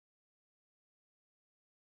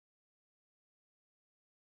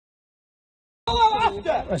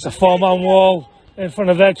That's a four-man wall in front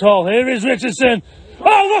of Ed Hall. Here is Richardson.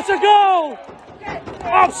 Oh, what a goal!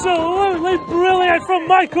 Absolutely brilliant from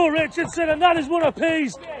Michael Richardson, and that is one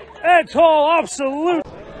apiece. Ed Hall, absolute.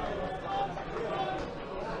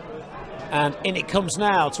 And in it comes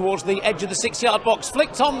now towards the edge of the 6-yard box.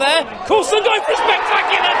 Flicked on there. Coulson going for a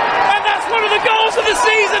spectacular. And that's one of the goals of the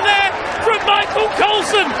season there from Michael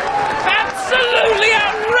Coulson. Absolutely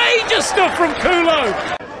outrageous stuff from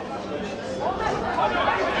Kulo.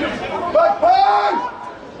 Back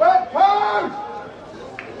post! Back post!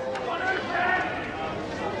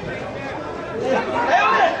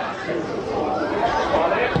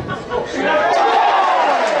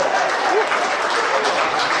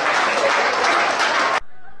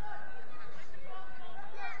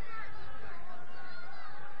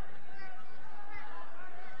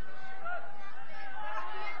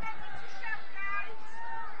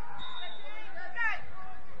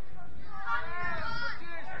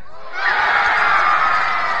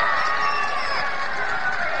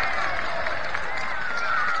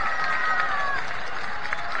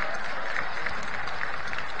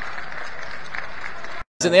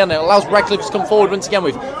 In the end, it allows Redcliffe to come forward once again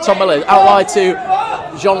with Tom Miller out wide to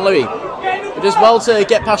Jean-Louis. It does well to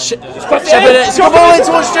get past Shepard. It's got ball in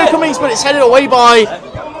towards Joe Cummings, but it's headed away by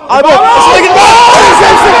Ibor.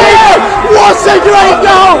 What a great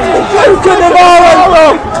goal! Luca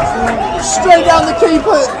Navarro! Straight down the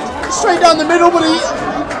keeper, straight down the middle, but he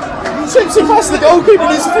tips it past the goalkeeper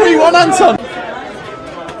and it's 3-1 Anton.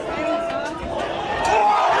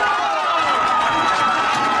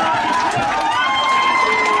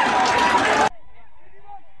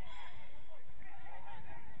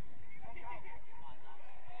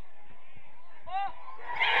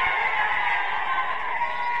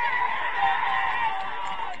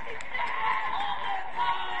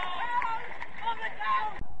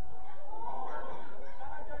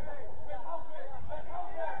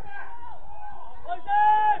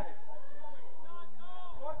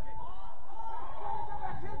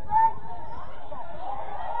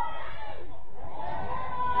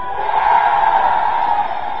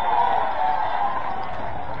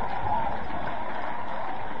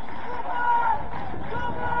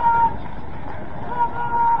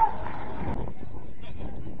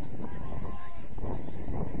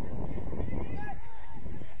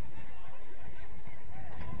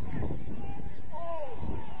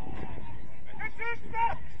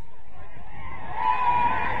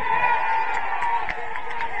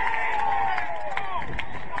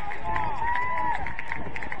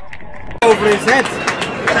 Over his head.